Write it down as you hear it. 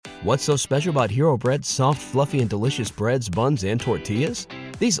What's so special about Hero Bread's soft, fluffy, and delicious breads, buns, and tortillas?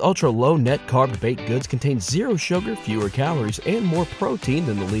 These ultra-low net-carb baked goods contain zero sugar, fewer calories, and more protein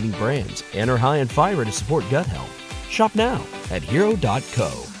than the leading brands, and are high in fiber to support gut health. Shop now at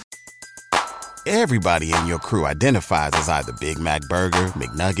Hero.co. Everybody in your crew identifies as either Big Mac Burger,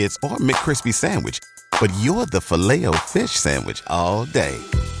 McNuggets, or McCrispy Sandwich. But you're the Filet-O-Fish Sandwich all day.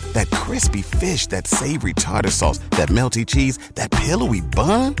 That crispy fish, that savory tartar sauce, that melty cheese, that pillowy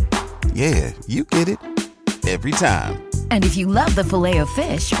bun. Yeah, you get it. Every time. And if you love the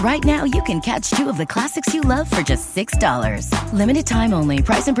Filet-O-Fish, right now you can catch two of the classics you love for just $6. Limited time only.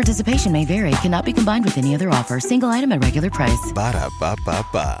 Price and participation may vary. Cannot be combined with any other offer. Single item at regular price.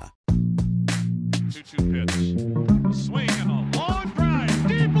 Ba-da-ba-ba-ba. 2-2 pitch. Swing and a long drive.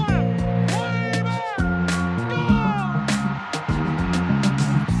 Deep left. Way back. Gone!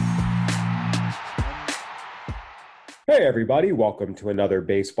 Hey everybody, welcome to another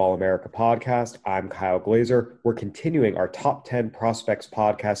Baseball America podcast. I'm Kyle Glazer. We're continuing our Top 10 Prospects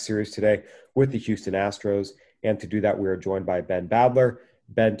podcast series today with the Houston Astros. And to do that, we are joined by Ben Badler.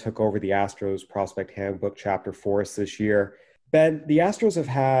 Ben took over the Astros Prospect Handbook chapter for us this year. Ben, the Astros have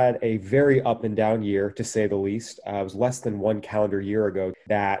had a very up and down year, to say the least. It was less than one calendar year ago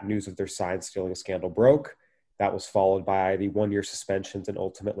that news of their sign stealing scandal broke. That was followed by the one-year suspensions and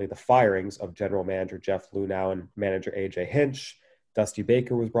ultimately the firings of general manager Jeff Luhnow and manager A.J. Hinch. Dusty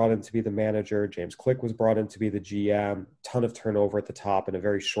Baker was brought in to be the manager. James Click was brought in to be the GM. Ton of turnover at the top in a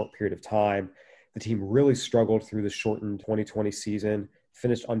very short period of time. The team really struggled through the shortened 2020 season,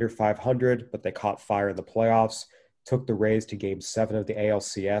 finished under 500, but they caught fire in the playoffs, took the Rays to Game 7 of the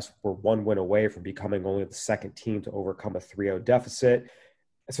ALCS, were one win away from becoming only the second team to overcome a 3-0 deficit.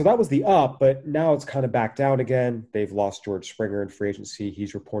 So that was the up, but now it's kind of back down again. They've lost George Springer in free agency.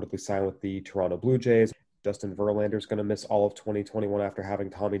 He's reportedly signed with the Toronto Blue Jays. Justin Verlander is going to miss all of 2021 after having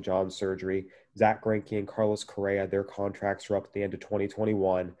Tommy John surgery. Zach Greinke and Carlos Correa, their contracts are up at the end of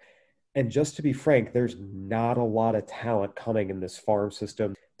 2021. And just to be frank, there's not a lot of talent coming in this farm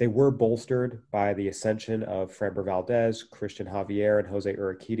system. They were bolstered by the ascension of Framber Valdez, Christian Javier, and Jose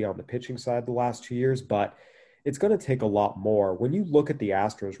Urquidy on the pitching side the last 2 years, but it's going to take a lot more. When you look at the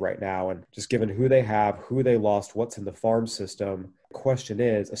Astros right now and just given who they have, who they lost, what's in the farm system, the question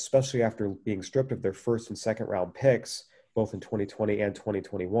is, especially after being stripped of their first and second round picks, both in 2020 and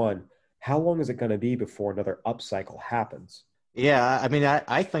 2021, how long is it going to be before another upcycle happens? Yeah, I mean,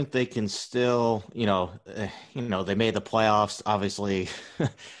 I think they can still, they made the playoffs, obviously,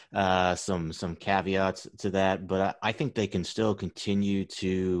 some caveats to that, but I think they can still continue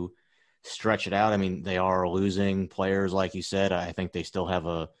to stretch it out. I mean, they are losing players, like you said. I think they still have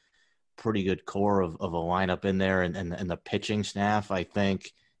a pretty good core of a lineup in there, and the pitching staff. I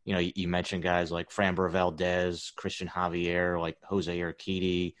think, you mentioned guys like Framber Valdez, Christian Javier, like Jose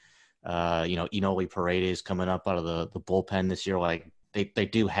Urquidy, Enoli Paredes coming up out of the bullpen this year. Like they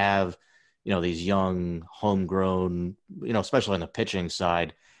do have, these young homegrown, especially on the pitching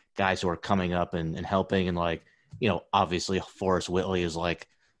side, guys who are coming up and helping. And obviously Forrest Whitley is like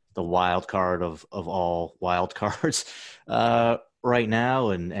the wild card of all wild cards right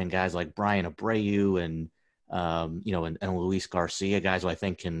now. And guys like Brian Abreu and Luis Garcia, guys who I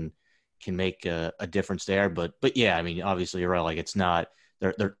think can make a difference there. But yeah, I mean, obviously you're right. Like it's not,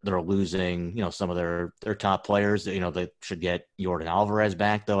 they're losing, some of their top players. They should get Yordan Alvarez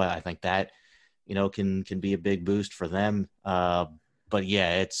back, though. I think that, can be a big boost for them. But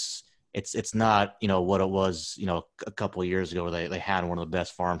yeah, it's not, what it was, a couple of years ago where they had one of the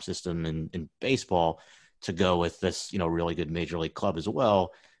best farm system in baseball to go with this, really good major league club as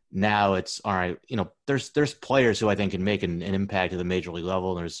well. Now it's all right. There's players who I think can make an impact at the major league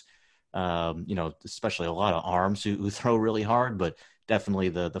level. There's, especially a lot of arms who throw really hard, but definitely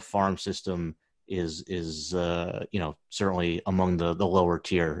the farm system is certainly among the lower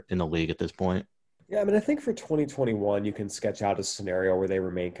tier in the league at this point. Yeah, I mean, I think for 2021, you can sketch out a scenario where they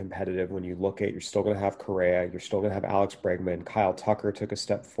remain competitive. When you look at, you're still going to have Correa, you're still going to have Alex Bregman. Kyle Tucker took a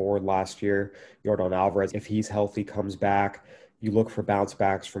step forward last year. Yordan Alvarez, if he's healthy, comes back. You look for bounce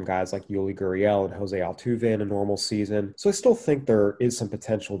backs from guys like Yuli Gurriel and Jose Altuve in a normal season. So I still think there is some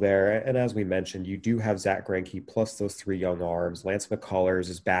potential there. And as we mentioned, you do have Zach Greinke plus those three young arms. Lance McCullers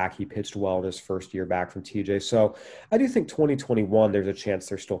is back. He pitched well in his first year back from TJ. So I do think 2021, there's a chance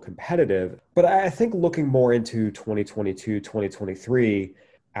they're still competitive. But I think looking more into 2022, 2023,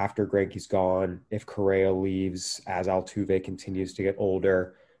 after Greinke's gone, if Correa leaves, as Altuve continues to get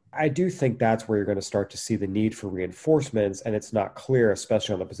older, I do think that's where you're going to start to see the need for reinforcements, and it's not clear,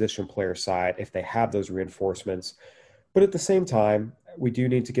 especially on the position player side, if they have those reinforcements. But at the same time, we do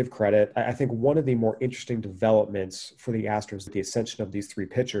need to give credit. I think one of the more interesting developments for the Astros is the ascension of these three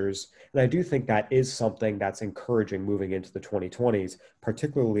pitchers. And I do think that is something that's encouraging moving into the 2020s,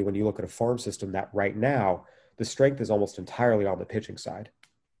 particularly when you look at a farm system that right now, the strength is almost entirely on the pitching side.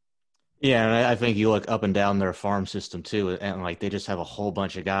 Yeah, and I think you look up and down their farm system too, and like they just have a whole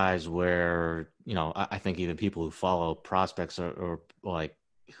bunch of guys where, I think even people who follow prospects are like,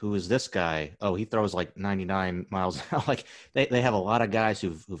 who is this guy? Oh, he throws like 99 miles an hour. Like they have a lot of guys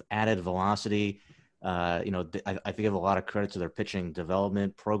who've added velocity. I give a lot of credit to their pitching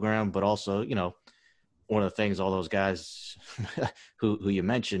development program, but also, one of the things all those guys who you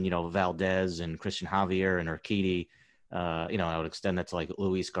mentioned, Valdez and Christian Javier and Urquidy, I would extend that to like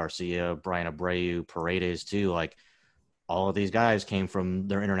Luis Garcia, Brian Abreu, Paredes too. Like all of these guys came from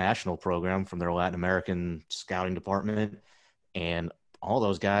their international program, from their Latin American scouting department, and all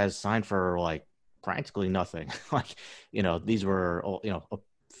those guys signed for like practically nothing. Like, these were, a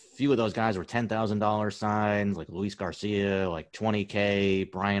few of those guys were $10,000 signs, like Luis Garcia, like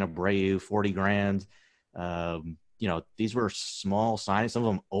 $20K, Brian Abreu, $40,000. These were small signings, some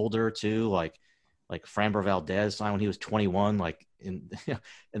of them older too, like Framber Valdez signed when he was 21, like in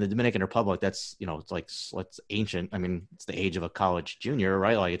the Dominican Republic. That's, it's ancient. I mean, it's the age of a college junior,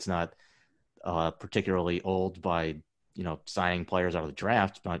 right? Like it's not particularly old by, signing players out of the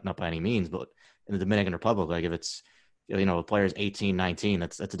draft, not by any means, but in the Dominican Republic, like if it's, a player's 18, 19,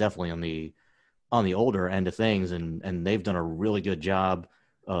 that's definitely on the older end of things. And they've done a really good job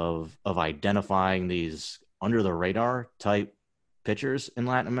of identifying these under the radar type pitchers in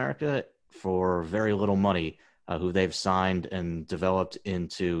Latin America for very little money, who they've signed and developed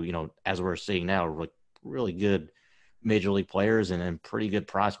into, as we're seeing now, like really good major league players and pretty good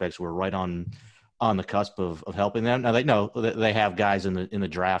prospects who are right on the cusp of helping them. Now they know they have guys in the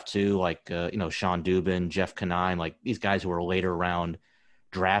draft too, like Sean Dubin, Jeff Canine, like these guys who are later round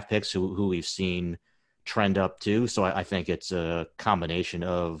draft picks who we've seen trend up too. So I think it's a combination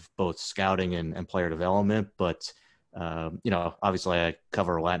of both scouting and player development. But obviously I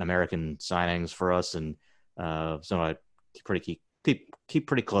cover Latin American signings for us, and so I keep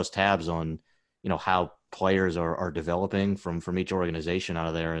pretty close tabs on how players are developing from each organization out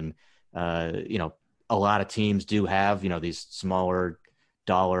of there. And a lot of teams do have these smaller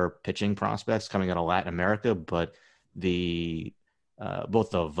dollar pitching prospects coming out of Latin America, but the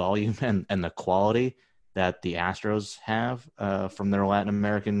both the volume and the quality that the Astros have from their Latin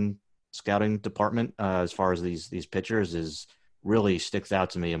American scouting department as far as these pitchers is really sticks out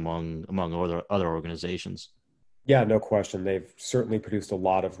to me among other organizations. Yeah, no question. They've certainly produced a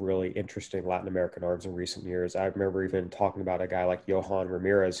lot of really interesting Latin American arms in recent years. I remember even talking about a guy like Johan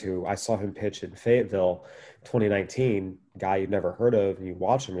Ramirez, who I saw him pitch in Fayetteville 2019, guy you'd never heard of, and you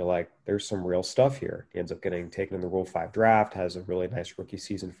watch him, you're like, there's some real stuff here. He ends up getting taken in the Rule 5 draft, has a really nice rookie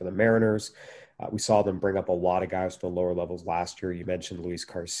season for the Mariners. We saw them bring up a lot of guys to the lower levels last year. You mentioned Luis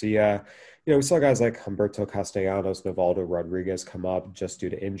Garcia. We saw guys like Humberto Castellanos, Nivaldo Rodriguez come up just due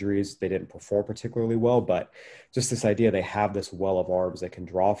to injuries. They didn't perform particularly well, but just this idea they have this well of arms they can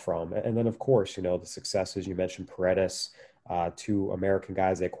draw from. And then, of course, the successes. You mentioned Paredes, two American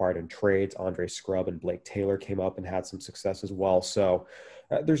guys they acquired in trades. Andre Scrub and Blake Taylor came up and had some success as well. So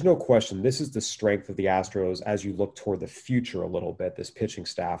there's no question this is the strength of the Astros as you look toward the future a little bit, this pitching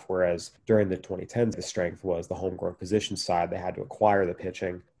staff, whereas during the 2010s, the strength was the homegrown position side. They had to acquire the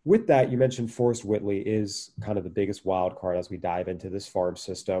pitching. With that, you mentioned Forrest Whitley is kind of the biggest wild card as we dive into this farm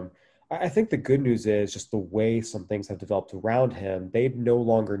system. I think the good news is just the way some things have developed around him. They no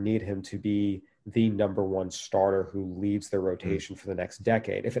longer need him to be the number one starter who leads their rotation for the next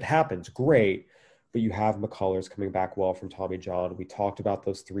decade. If it happens, great. But you have McCullers coming back well from Tommy John. We talked about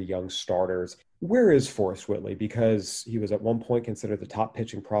those three young starters. Where is Forrest Whitley? Because he was at one point considered the top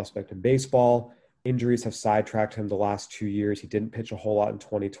pitching prospect in baseball. Injuries have sidetracked him the last 2 years. He didn't pitch a whole lot in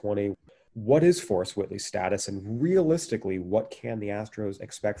 2020. What is Forrest Whitley's status? And realistically, what can the Astros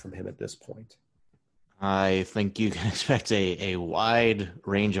expect from him at this point? I think you can expect a wide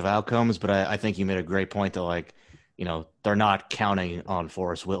range of outcomes, but I think you made a great point that, they're not counting on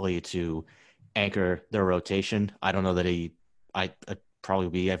Forrest Whitley to anchor their rotation. I don't know that I'd probably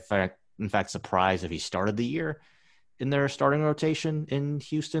be in fact surprised if he started the year in their starting rotation in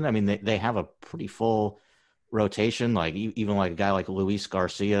Houston. I mean, they have a pretty full rotation, like even like a guy like Luis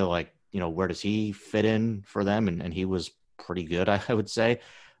Garcia, like, where does he fit in for them? And he was pretty good, I would say.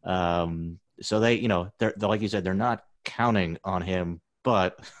 So they're like you said, they're not counting on him,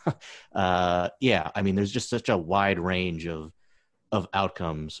 but yeah, I mean, there's just such a wide range of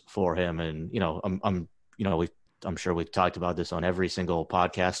outcomes for him. And, I'm sure we've talked about this on every single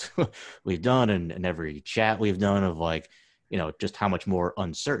podcast we've done and every chat we've done of just how much more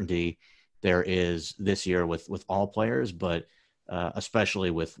uncertainty there is this year with all players, but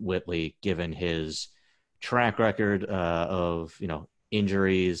especially with Whitley, given his track record of,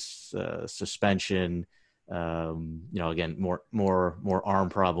 injuries, suspension, again, more arm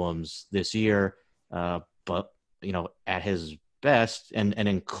problems this year. But, at his best and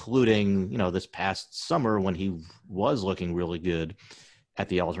including, this past summer when he was looking really good at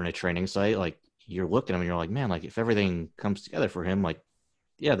the alternate training site, like you're looking at him and you're like, man, like if everything comes together for him, like,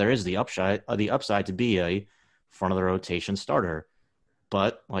 yeah, there is the upside to be a front of the rotation starter.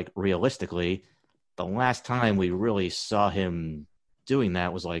 But like realistically, the last time we really saw him doing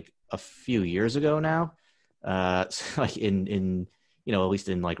that was like a few years ago now. Like in at least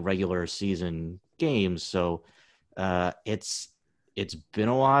in like regular season games. So it's been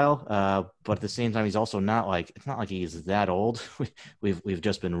a while, but at the same time, he's also it's not like he's that old. We've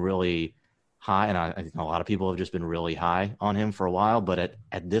just been really high, and I think a lot of people have just been really high on him for a while. But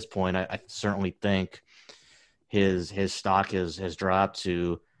at this point, I certainly think his stock has dropped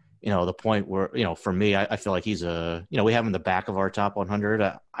to, the point where, for me, I feel like he's we have him in the back of our top 100.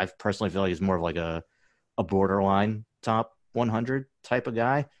 I personally feel like he's more of like a borderline top 100 type of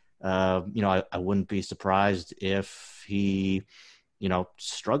guy. I wouldn't be surprised if he,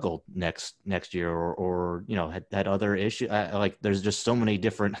 struggled next year or had other issues. Like there's just so many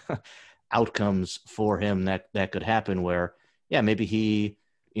different outcomes for him that could happen where, yeah, maybe he,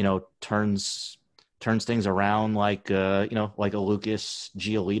 turns things around like a Lucas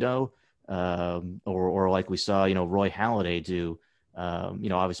Giolito, or like we saw, Roy Halladay do.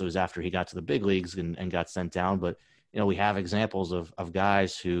 Obviously it was after he got to the big leagues and got sent down, but we have examples of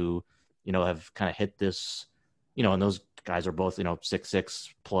guys who, have kind of hit this, and those guys are both, 6'6"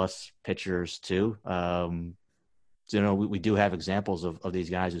 plus pitchers too. So, we do have examples of these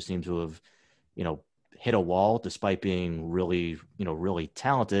guys who seem to have, hit a wall despite being really, really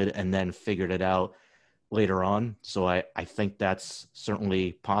talented and then figured it out later on. So I think that's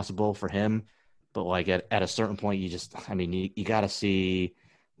certainly possible for him. But like at a certain point, you got to see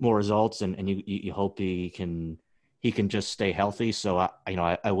more results and you hope he can just stay healthy. So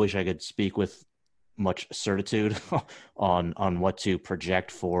I wish I could speak with much certitude on what to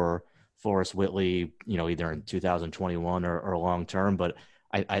project for Forrest Whitley, either in 2021 or long term. But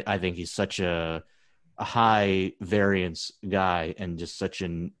I think he's such a high variance guy and just such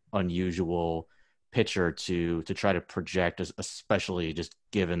an unusual pitcher to try to project, especially just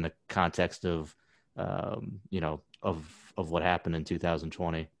given the context of what happened in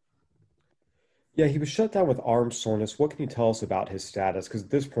 2020. Yeah, he was shut down with arm soreness. What can you tell us about his status? Because at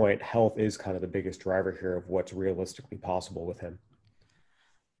this point, health is kind of the biggest driver here of what's realistically possible with him.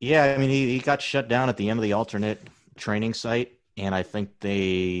 Yeah, I mean, he got shut down at the end of the alternate training site, and I think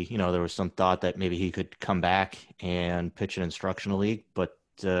there was some thought that maybe he could come back and pitch an instructional league, but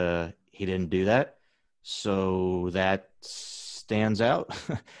he didn't do that. So that stands out.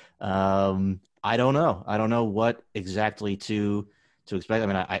 I don't know. I don't know what exactly to expect. I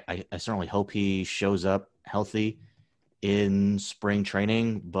mean, I certainly hope he shows up healthy in spring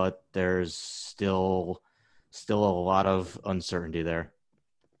training, but there's still a lot of uncertainty there.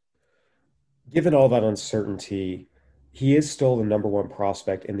 Given all that uncertainty, he is still the number one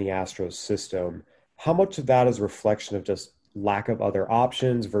prospect in the Astros system. How much of that is a reflection of just lack of other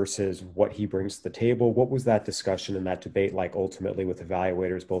options versus what he brings to the table? What was that discussion and that debate like ultimately with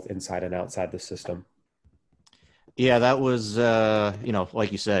evaluators both inside and outside the system? Yeah, that was,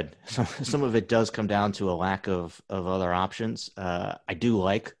 like you said, some of it does come down to a lack of other options. I do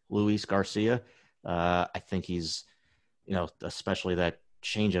like Luis Garcia. I think he's, especially that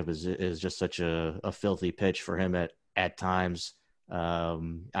changeup is just such a filthy pitch for him at times.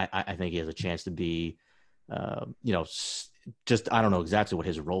 I think he has a chance to be, just, I don't know exactly what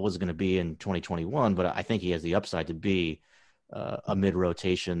his role is going to be in 2021, but I think he has the upside to be a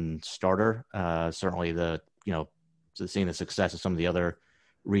mid-rotation starter. Certainly seeing the success of some of the other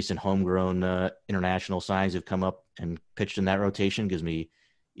recent homegrown international signings who've come up and pitched in that rotation gives me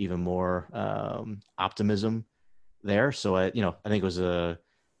even more optimism there. So I think it was at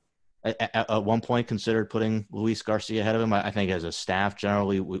one point considered putting Luis Garcia ahead of him. I think as a staff,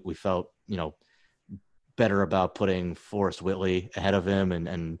 generally we felt, better about putting Forrest Whitley ahead of him.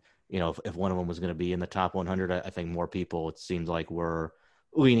 And if one of them was going to be in the top 100, I think more people, it seemed like, were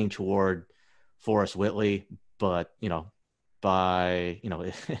leaning toward Forrest Whitley. But, by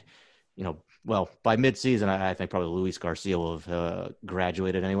midseason, I think probably Luis Garcia will have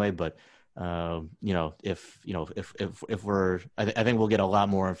graduated anyway. But, if we're, I think we'll get a lot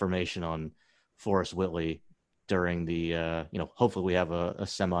more information on Forrest Whitley during the, hopefully we have a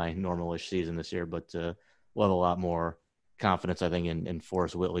semi-normalish season this year, but we'll have a lot more confidence, I think, in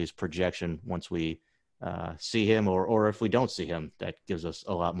Forrest Whitley's projection once we see him, or if we don't see him, that gives us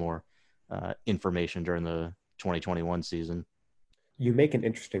a lot more information during the 2021 season. You make an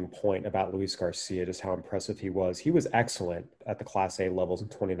interesting point about Luis Garcia, just how impressive he was. He was excellent at the Class A levels in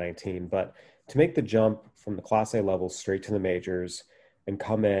 2019, but to make the jump from the Class A levels straight to the majors and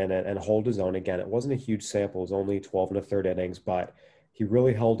come in and hold his own again, it wasn't a huge sample. It was only 12 and a third innings, but he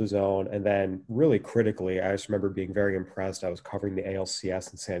really held his own. And then really critically, I just remember being very impressed. I was covering the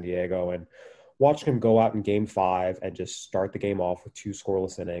ALCS in San Diego and watching him go out in game 5 and just start the game off with 2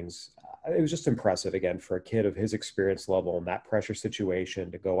 scoreless innings. It was just impressive, again, for a kid of his experience level in that pressure situation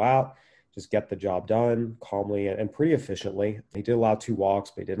to go out, just get the job done calmly and pretty efficiently. He did allow 2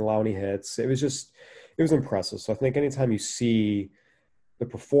 walks, but he didn't allow any hits. It was impressive. So I think anytime you see the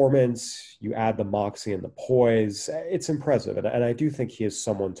performance, you add the moxie and the poise, it's impressive. And I do think he is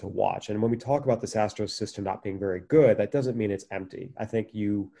someone to watch. And when we talk about this Astros system not being very good, that doesn't mean it's empty. I think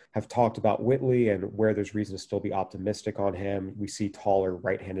you have talked about Whitley and where there's reason to still be optimistic on him. We see taller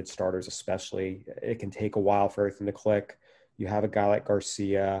right-handed starters especially. It can take a while for everything to click. You have a guy like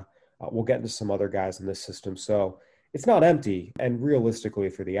Garcia. We'll get into some other guys in this system. So it's not empty. And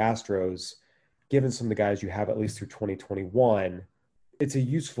realistically for the Astros, given some of the guys you have at least through 2021, it's a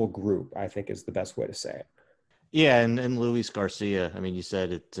useful group, I think is the best way to say it. Yeah, and Luis Garcia, I mean, you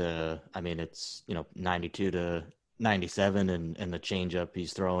said it, it's, 92 to 97, and the changeup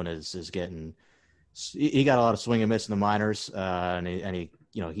he's throwing is getting – he got a lot of swing and miss in the minors, and he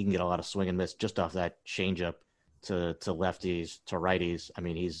he can get a lot of swing and miss just off that changeup to lefties, to righties. I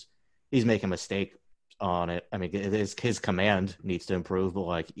mean, he's making a mistake on it. I mean, his command needs to improve, but,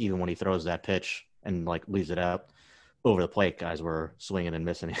 like, even when he throws that pitch and, like, leaves it out over the plate, guys were swinging and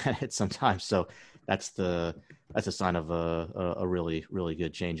missing it sometimes. So that's a sign of a really, really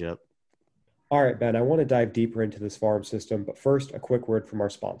good changeup. All right, Ben, I want to dive deeper into this farm system, but first, a quick word from our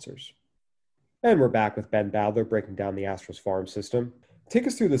sponsors. And we're back with Ben Badler breaking down the Astros farm system. Take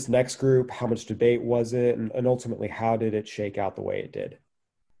us through this next group. How much debate was it? And ultimately, how did it shake out the way it did?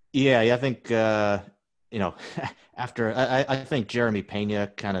 Yeah, I think, after I think Jeremy Pena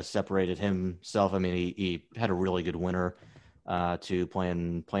kind of separated himself. I mean, he had a really good winter to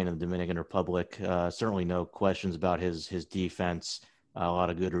playing in the Dominican Republic. Certainly no questions about his defense. A lot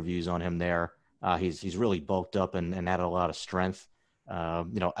of good reviews on him there. He's really bulked up and added a lot of strength. I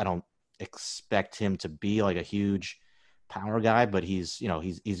don't expect him to be like a huge power guy, but he's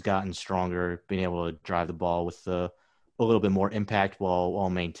gotten stronger, being able to drive the ball with a little bit more impact while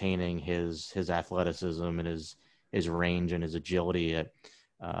maintaining his athleticism and his range and his agility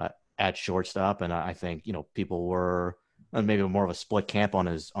at shortstop. And I think, people were maybe more of a split camp on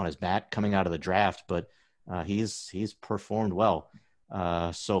his bat coming out of the draft, but he's performed well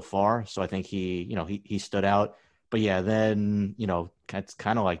so far. So I think he stood out. But yeah, then, it's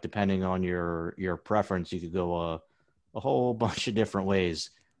kind of like, depending on your preference, you could go a whole bunch of different ways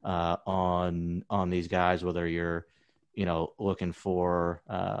on these guys, whether you're looking for,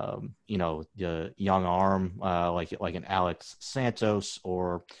 the young arm, like an Alex Santos,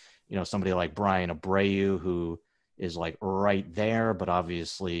 or, somebody like Brian Abreu, who is like right there, but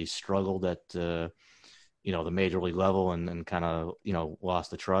obviously struggled at, the major league level and kind of,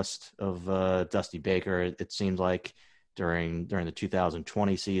 lost the trust of Dusty Baker, it seemed like during the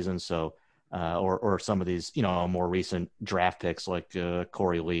 2020 season. So, or some of these, more recent draft picks like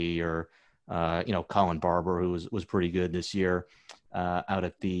Corey Lee or, Colin Barber, who was pretty good this year out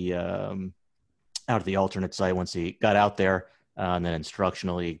at the alternate site once he got out there, and then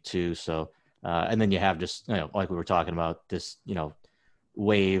instructional league too. So, and then you have just, like we were talking about, this,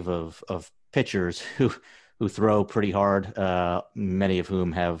 wave of pitchers who throw pretty hard, many of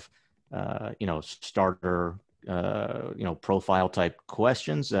whom have, starter, profile type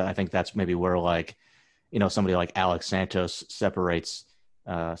questions. I think that's maybe where, like, somebody like Alex Santos separates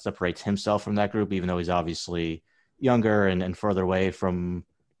himself from that group, even though he's obviously younger and further away from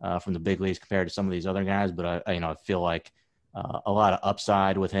the big leagues compared to some of these other guys. But I feel like a lot of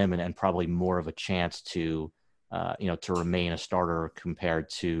upside with him and probably more of a chance to remain a starter compared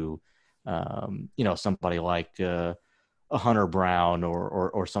to somebody like a Hunter Brown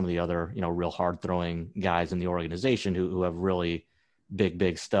or some of the other real hard throwing guys in the organization who have really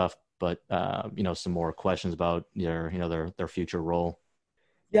big stuff, but some more questions about their future role.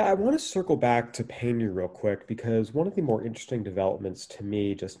 Yeah, I want to circle back to Pena real quick, because one of the more interesting developments to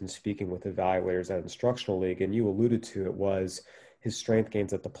me, just in speaking with evaluators at Instructional League, and you alluded to it, was his strength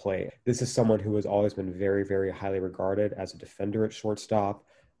gains at the plate. This is someone who has always been very, very highly regarded as a defender at shortstop.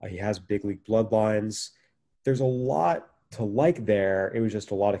 He has big league bloodlines. There's a lot to like there. It was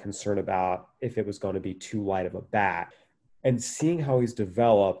just a lot of concern about if it was going to be too light of a bat. And seeing how he's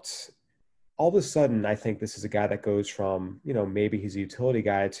developed, all of a sudden, I think this is a guy that goes from, maybe he's a utility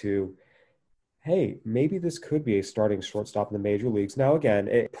guy to, hey, maybe this could be a starting shortstop in the major leagues. Now, again,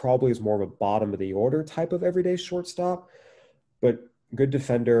 it probably is more of a bottom of the order type of everyday shortstop, but good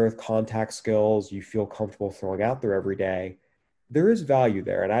defender, contact skills, you feel comfortable throwing out there every day. There is value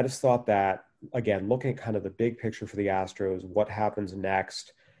there. And I just thought that, again, looking at kind of the big picture for the Astros, what happens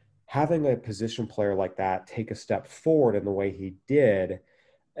next, having a position player like that take a step forward in the way he did,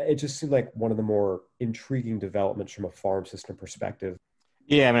 it just seemed like one of the more intriguing developments from a farm system perspective.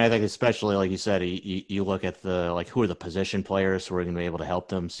 Yeah, I mean, I think especially like you said, you look at the like who are the position players who are going to be able to help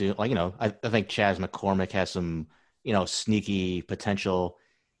them. So, like I think Chas McCormick has some sneaky potential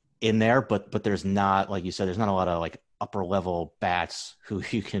in there, but there's not, like you said, there's not a lot of like upper level bats who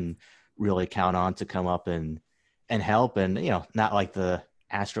you can really count on to come up and help, and not like the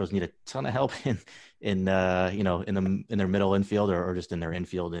Astros need a ton of help in their middle infield or just in their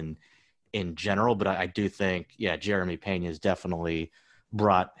infield in general. But I do think, Jeremy Pena has definitely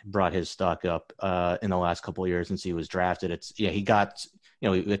brought his stock up in the last couple of years since he was drafted. He got,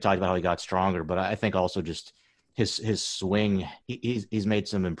 we talked about how he got stronger, but I think also just his swing, he's made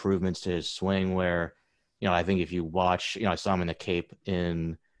some improvements to his swing where, I think if you watch, I saw him in the Cape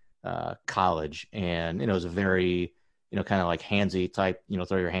in college, and, it was a very, kind of like handsy type,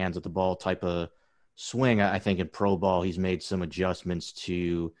 throw your hands at the ball type of swing. I think in pro ball, he's made some adjustments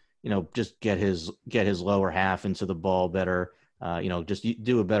to, just get his lower half into the ball better. Just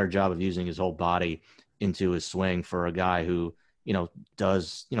do a better job of using his whole body into his swing for a guy who,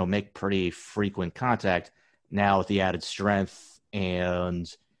 does, make pretty frequent contact now with the added strength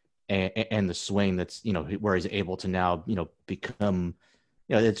and the swing that's, where he's able to now, become,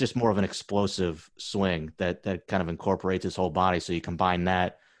 it's just more of an explosive swing that kind of incorporates his whole body. So you combine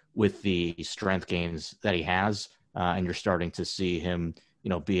that with the strength gains that he has, and you're starting to see him,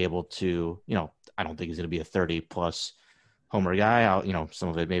 be able to, I don't think he's going to be a 30+ homer guy. Some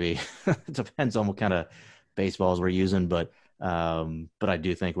of it maybe depends on what kind of baseballs we're using, but I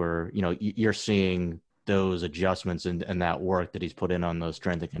do think you're seeing those adjustments and that work that he's put in on the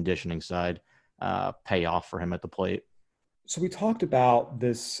strength and conditioning side pay off for him at the plate. So we talked about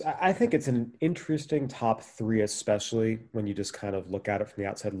this. I think it's an interesting top three, especially when you just kind of look at it from the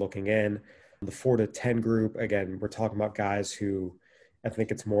outside looking in. The 4 to 10 group, again, we're talking about guys who I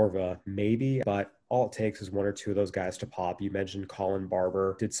think it's more of a maybe, but all it takes is 1 or 2 of those guys to pop. You mentioned Colin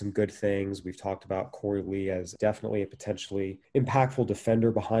Barber did some good things. We've talked about Corey Lee as definitely a potentially impactful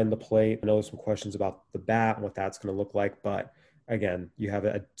defender behind the plate. I know there's some questions about the bat and what that's going to look like, but again, you have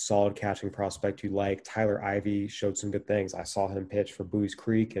a solid catching prospect you like. Tyler Ivey showed some good things. I saw him pitch for Buies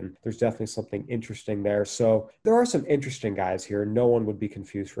Creek, and there's definitely something interesting there. So there are some interesting guys here. No one would be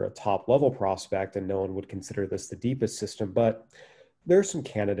confused for a top-level prospect, and no one would consider this the deepest system, but there's some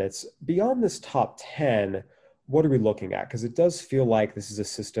candidates. Beyond this top 10, what are we looking at? Because it does feel like this is a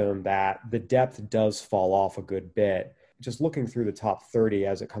system that the depth does fall off a good bit. Just looking through the top 30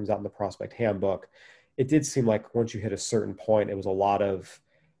 as it comes out in the prospect handbook, it did seem like once you hit a certain point, it was a lot of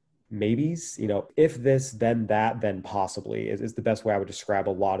maybes. If this, then that, then possibly is the best way I would describe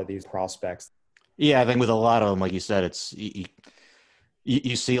a lot of these prospects. Yeah, I think with a lot of them, like you said, it's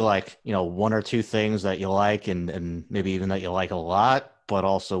you see like, 1 or 2 things that you like and maybe even that you like a lot, but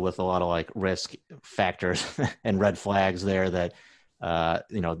also with a lot of like risk factors and red flags there that,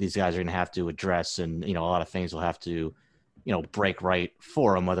 these guys are going to have to address, and, a lot of things will have to, break right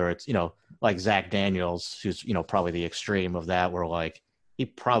for them, whether it's, like Zach Daniels, who's, probably the extreme of that, where like he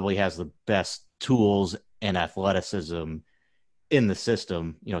probably has the best tools and athleticism in the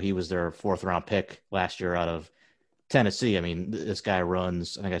system. He was their 4th round pick last year out of Tennessee. I mean, this guy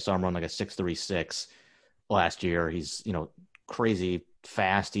runs, I think I saw him run like a 6.36 last year. He's, crazy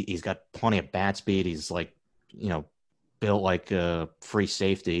fast. He's got plenty of bat speed. He's like, built like a free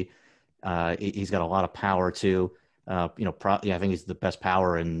safety. He's got a lot of power too. I think he's the best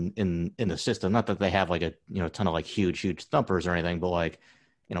power in the system. Not that they have like a ton of like huge thumpers or anything, but like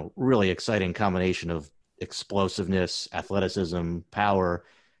really exciting combination of explosiveness, athleticism, power,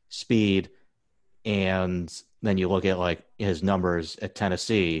 speed, and then you look at like his numbers at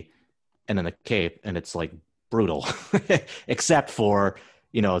Tennessee and then the Cape, and it's like brutal, except for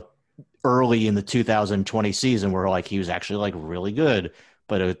early in the 2020 season where like he was actually like really good.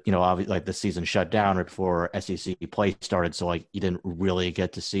 But, obviously, like the season shut down right before SEC play started. So, like, you didn't really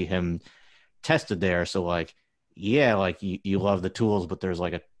get to see him tested there. So, like, yeah, like you love the tools, but there's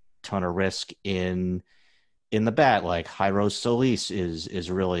like a ton of risk in the bat. Like Jairo Solis is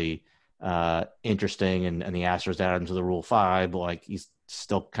really interesting, and the Astros added him to the Rule 5, but like he's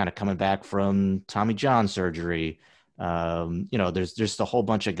still kind of coming back from Tommy John surgery. There's just a whole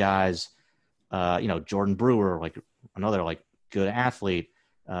bunch of guys, Jordan Brewer, like another like good athlete.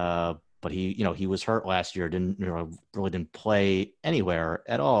 But he was hurt last year, really didn't play anywhere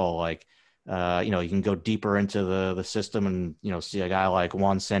at all. Like, you can go deeper into the system and, see a guy like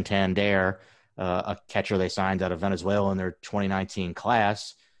Juan Santander, a catcher they signed out of Venezuela in their 2019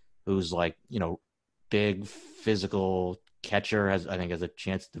 class, who's like, big physical catcher, has a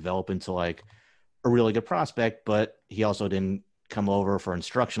chance to develop into like a really good prospect, but he also didn't come over for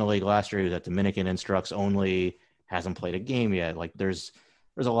instructional league last year. He was at Dominican Instructs only, hasn't played a game yet. Like there's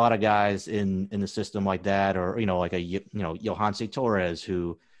a lot of guys in the system like that, or, like Yohansy Torres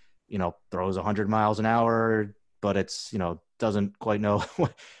who, throws 100 miles an hour, but it's, doesn't quite know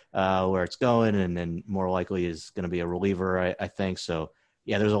where it's going, and then more likely is going to be a reliever, I think. So,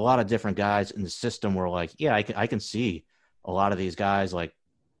 yeah, there's a lot of different guys in the system where, like, yeah, I can see a lot of these guys, like,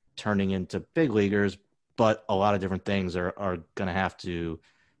 turning into big leaguers, but a lot of different things are going to have to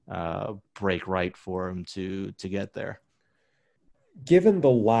break right for them to get there. Given the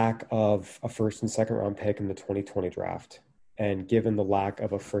lack of a first and second round pick in the 2020 draft, and given the lack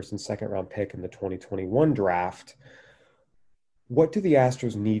of a first and second round pick in the 2021 draft, what do the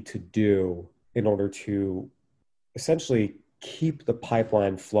Astros need to do in order to essentially keep the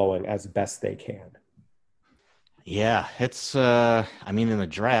pipeline flowing as best they can? Yeah, it's, in the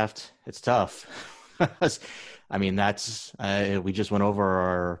draft, it's tough. We just went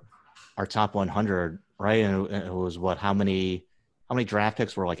over our top 100, right? And it was how many draft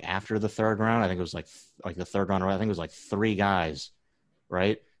picks were like after the third round? I think it was like the third round, I think it was like 3 guys,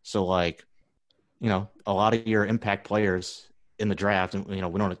 right? So like, a lot of your impact players in the draft, and, we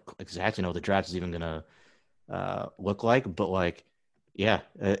don't exactly know what the draft is even going to look like, but like, yeah,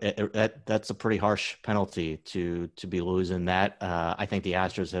 that's a pretty harsh penalty to be losing that. I think the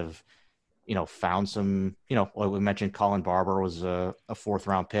Astros have, found some, like we mentioned, Colin Barber was a 4th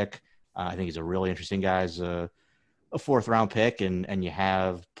round pick. I think he's a really interesting guy as a 4th round pick, and you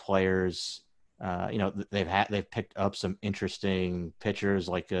have players, they've picked up some interesting pitchers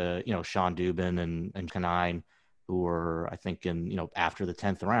like, Sean Dubin and Kanine, who were, I think, in, after the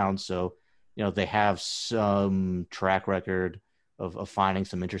 10th round. So, they have some track record of finding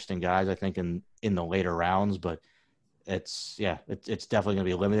some interesting guys, I think, in the later rounds, but it's definitely going to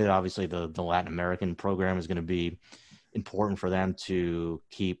be limited. Obviously the Latin American program is going to be important for them to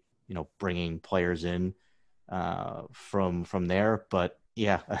keep, bringing players in from there. But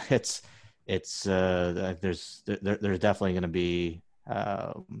yeah, there's definitely going to be,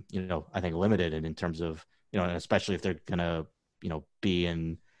 I think limited in terms of, and especially if they're going to, be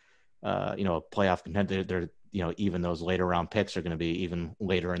in, a playoff contender, they're, even those later round picks are going to be even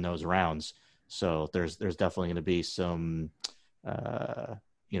later in those rounds. So there's definitely going to be some,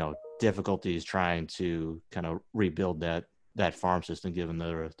 difficulties trying to kind of rebuild that farm system, given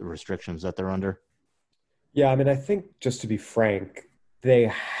the restrictions that they're under. Yeah, I think, just to be frank,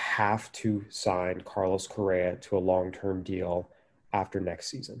 they have to sign Carlos Correa to a long-term deal after next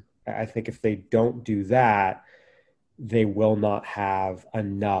season. I think if they don't do that, they will not have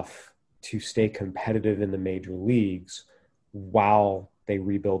enough to stay competitive in the major leagues while they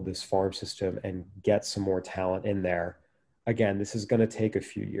rebuild this farm system and get some more talent in there. Again, this is going to take a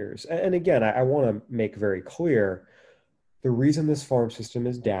few years. And again, I want to make very clear, the reason this farm system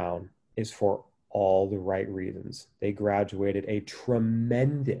is down is for all the right reasons. They graduated a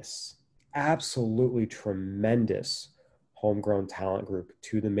tremendous, absolutely tremendous homegrown talent group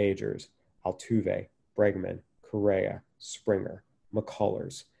to the majors. Altuve, Bregman, Correa, Springer,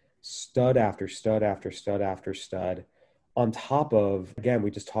 McCullers, stud after stud after stud after stud. On top of, again,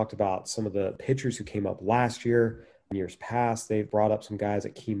 we just talked about some of the pitchers who came up last year. In years past, they've brought up some guys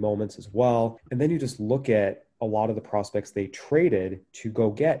at key moments as well. And then you just look at a lot of the prospects they traded to go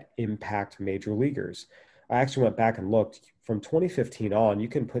get impact major leaguers. I actually went back and looked. From 2015 on, you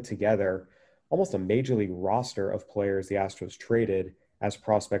can put together almost a major league roster of players the Astros traded as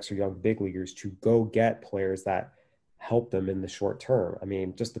prospects or young big leaguers to go get players that help them in the short term.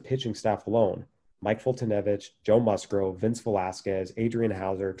 Just the pitching staff alone: Mike Foltynewicz, Joe Musgrove, Vince Velasquez, Adrian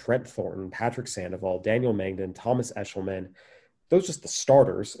Hauser, Trent Thornton, Patrick Sandoval, Daniel Mangden, Thomas Eshelman. Those are just the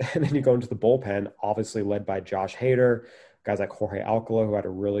starters. And then you go into the bullpen, obviously led by Josh Hader, guys like Jorge Alcala, who had a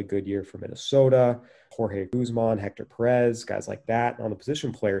really good year for Minnesota, Jorge Guzman, Hector Perez, guys like that. And on the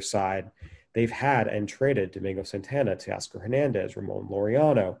position player side, they've had and traded Domingo Santana, Teoscar Hernandez, Ramon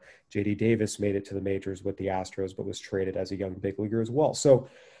Laureano. J.D. Davis made it to the majors with the Astros, but was traded as a young big leaguer as well. So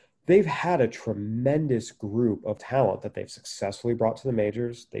they've had a tremendous group of talent that they've successfully brought to the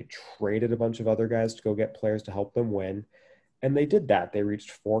majors. They traded a bunch of other guys to go get players to help them win. And they did that. They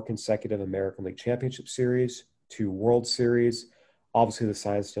reached 4 consecutive American League Championship Series, to World Series. Obviously, the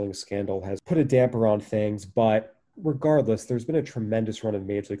sign stealing scandal has put a damper on things, but regardless, there's been a tremendous run of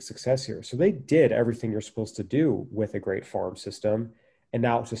major league success here. So they did everything you're supposed to do with a great farm system, and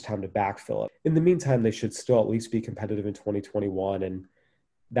now it's just time to backfill it. In the meantime, they should still at least be competitive in 2021, and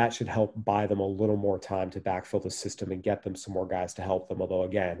that should help buy them a little more time to backfill the system and get them some more guys to help them. Although,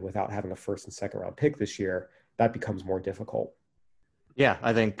 again, without having a first and second round pick this year, that becomes more difficult. Yeah,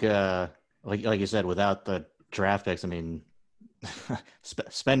 I think, like you said, without the draft picks, I mean,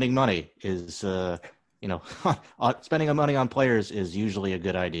 spending money is, spending money on players is usually a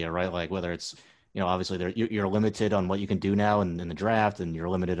good idea, right? Like whether it's, obviously you're limited on what you can do now in the draft, and you're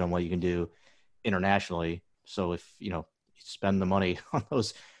limited on what you can do internationally. So if, you spend the money on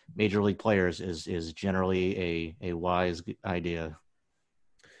those major league players is generally a wise idea.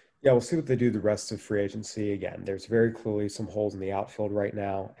 Yeah, we'll see what they do the rest of free agency. Again, there's very clearly some holes in the outfield right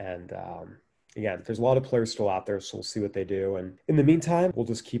now. And again, there's a lot of players still out there, so we'll see what they do. And in the meantime, we'll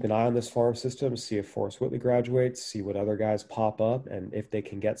just keep an eye on this farm system, see if Forrest Whitley graduates, see what other guys pop up, and if they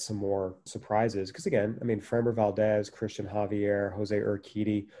can get some more surprises. Because again, I mean, Framber Valdez, Christian Javier, Jose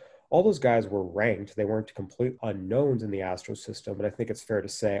Urquidy, all those guys were ranked. They weren't complete unknowns in the Astros system, but I think it's fair to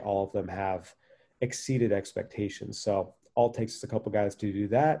say all of them have exceeded expectations. So all it takes is a couple guys to do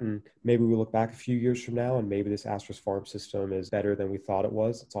that, and maybe we look back a few years from now and maybe this Astros farm system is better than we thought it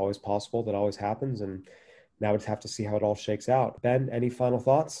was. It's always possible. That always happens, and now we just have to see how it all shakes out. Ben, any final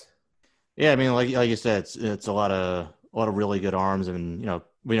thoughts? Yeah, I mean, like you said, it's a lot of really good arms, and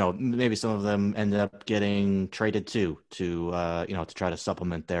maybe some of them ended up getting traded too to try to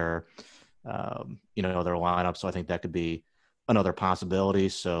supplement their their lineup. So I think that could be another possibility.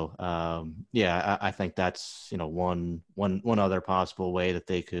 So I think that's one other possible way that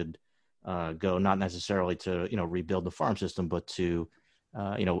they could go, not necessarily to rebuild the farm system, but to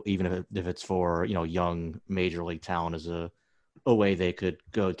even if it's for young major league talent is a way they could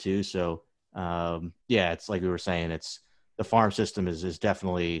go to. So it's like we were saying, it's the farm system is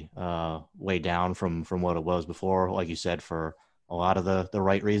definitely way down from what it was before, like you said, for a lot of the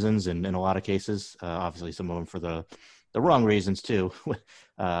right reasons, and in a lot of cases, obviously some of them for the wrong reasons too,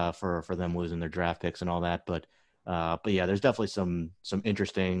 for them losing their draft picks and all that. But yeah, there's definitely some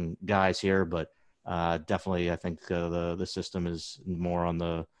interesting guys here, but definitely I think the system is more on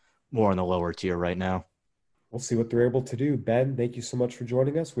the lower tier right now. We'll see what they're able to do. Ben, thank you so much for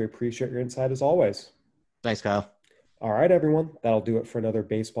joining us. We appreciate your insight as always. Thanks, Kyle. All right, everyone. That'll do it for another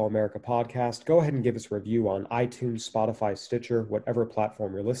Baseball America podcast. Go ahead and give us a review on iTunes, Spotify, Stitcher, whatever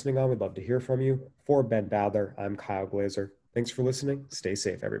platform you're listening on. We'd love to hear from you. For Ben Badler, I'm Kyle Glazer. Thanks for listening. Stay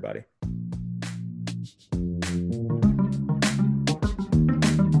safe, everybody.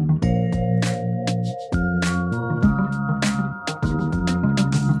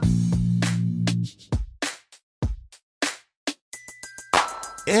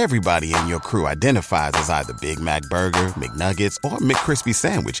 Everybody in your crew identifies as either Big Mac Burger, McNuggets, or McCrispy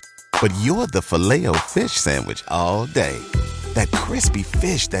Sandwich. But you're the Filet-O-Fish Sandwich all day. That crispy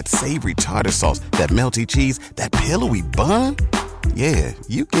fish, that savory tartar sauce, that melty cheese, that pillowy bun. Yeah,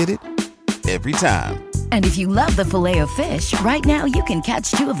 you get it. Every time. And if you love the Filet-O-Fish, right now you can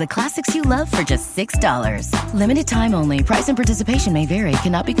catch two of the classics you love for just $6. Limited time only. Price and participation may vary.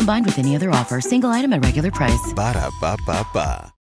 Cannot be combined with any other offer. Single item at regular price. Ba-da-ba-ba-ba.